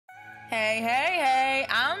Hey,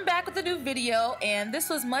 I'm back with a new video, and this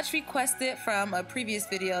was much requested from a previous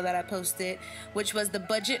video that I posted, which was the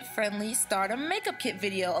budget-friendly starter makeup kit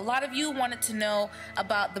video. A lot of you wanted to know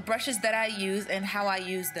about the brushes that I use and how I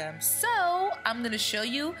use them. So I'm going to show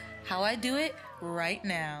you how I do it right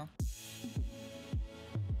now.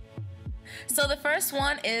 So the first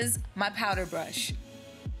one is my powder brush.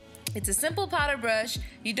 It's a simple powder brush.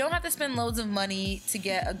 You don't have to spend loads of money to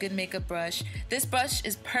get a good makeup brush. This brush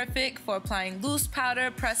is perfect for applying loose powder,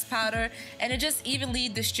 pressed powder, and it just evenly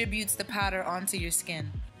distributes the powder onto your skin.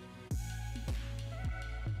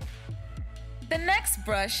 The next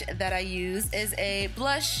brush that I use is a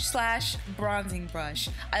blush/bronzing brush.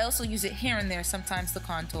 I also use it here and there sometimes to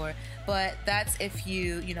contour, but that's if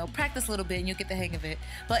you practice a little bit and you'll get the hang of it.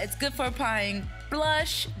 But it's good for applying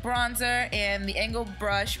blush, bronzer, and the angled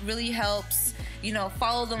brush really helps,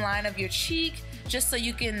 follow the line of your cheek just so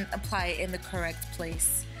you can apply it in the correct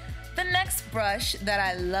place. The next brush that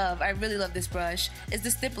I really love this brush, is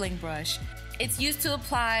the stippling brush. It's used to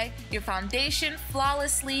apply your foundation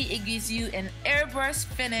flawlessly. It gives you an airbrush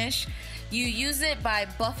finish. You use it by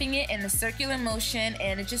buffing it in a circular motion,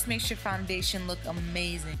 and it just makes your foundation look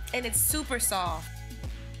amazing. And it's super soft.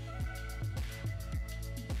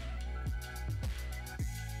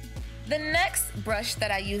 The next brush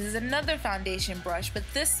that I use is another foundation brush, but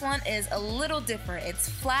this one is a little different. It's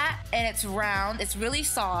flat and it's round. It's really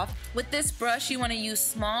soft. With this brush, you want to use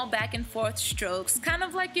small back and forth strokes, kind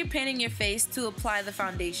of like you're painting your face to apply the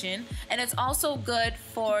foundation. And it's also good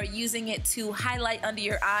for using it to highlight under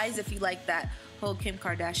your eyes if you like that whole Kim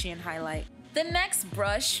Kardashian highlight. The next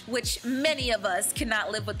brush, which many of us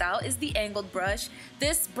cannot live without, is the angled brush.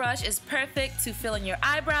 This brush is perfect to fill in your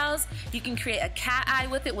eyebrows. You can create a cat eye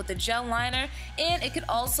with it with a gel liner, and it could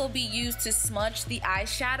also be used to smudge the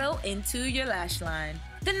eyeshadow into your lash line.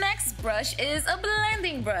 The next brush is a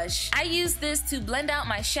blending brush. I use this to blend out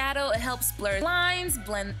my shadow. It helps blur lines,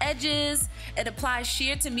 blend edges. It applies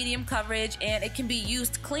sheer to medium coverage, and it can be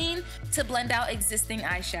used clean to blend out existing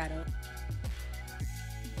eyeshadow.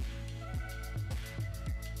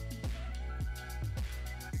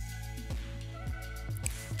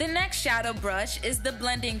 The next shadow brush is the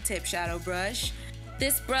blending tip shadow brush.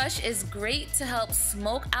 This brush is great to help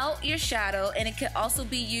smoke out your shadow, and it can also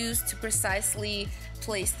be used to precisely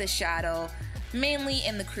place the shadow, mainly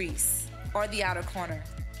in the crease or the outer corner.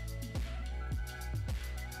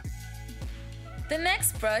 The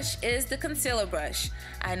next brush is the concealer brush.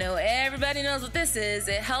 I know everybody knows what this is.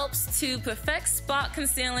 It helps to perfect spot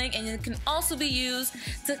concealing, and it can also be used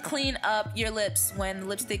to clean up your lips when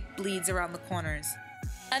lipstick bleeds around the corners.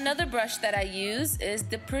 Another brush that I use is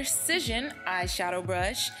the Precision eyeshadow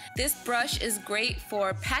brush. This brush is great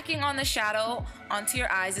for packing on the shadow onto your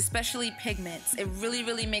eyes, especially pigments. It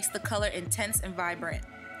really makes the color intense and vibrant.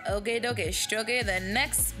 Okay, the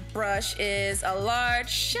next brush is a large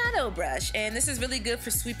shadow brush, and this is really good for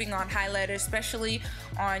sweeping on highlighter, especially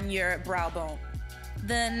on your brow bone.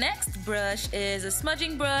 The next brush is a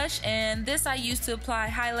smudging brush, and this I use to apply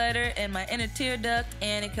highlighter in my inner tear duct,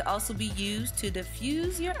 and it can also be used to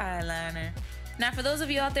diffuse your eyeliner. Now, for those of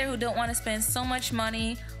you out there who don't want to spend so much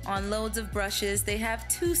money on loads of brushes, they have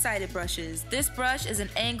two-sided brushes. This brush is an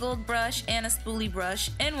angled brush and a spoolie brush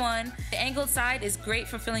in one. The angled side is great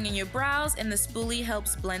for filling in your brows, and the spoolie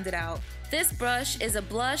helps blend it out. This brush is a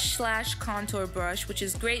blush/contour brush, which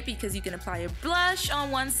is great because you can apply your blush on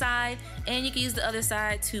one side and you can use the other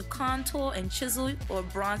side to contour and chisel or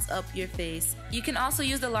bronze up your face. You can also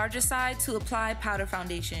use the larger side to apply powder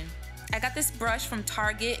foundation. I got this brush from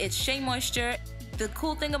Target. It's Shea Moisture. The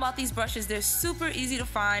cool thing about these brushes, they're super easy to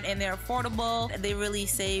find and they're affordable. They really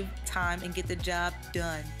save time and get the job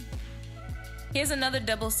done. Here's another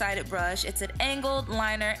double-sided brush. It's an angled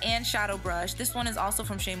liner and shadow brush. This one is also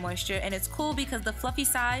from Shea Moisture, and it's cool because the fluffy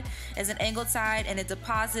side is an angled side and it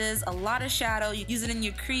deposits a lot of shadow. You use it in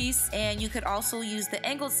your crease, and you could also use the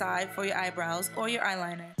angled side for your eyebrows or your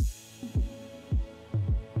eyeliner.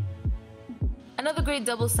 Another great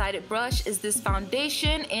double-sided brush is this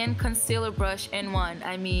foundation and concealer brush in one.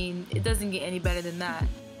 I mean, it doesn't get any better than that.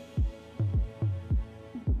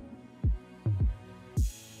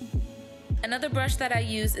 Another brush that I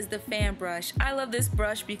use is the fan brush. I love this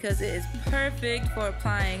brush because it is perfect for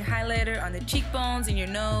applying highlighter on the cheekbones and your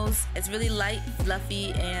nose. It's really light,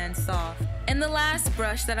 fluffy, and soft. And the last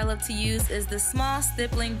brush that I love to use is the small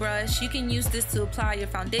stippling brush. You can use this to apply your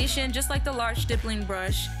foundation just like the large stippling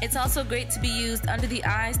brush. It's also great to be used under the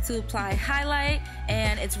eyes to apply highlight,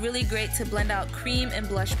 and it's really great to blend out cream and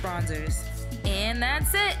blush bronzers. And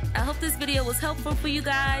that's it. I hope this video was helpful for you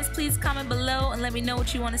guys. Please comment below and let me know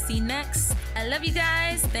what you want to see next. I love you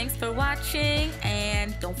guys. Thanks for watching.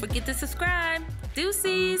 And don't forget to subscribe.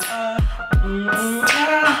 Deuces.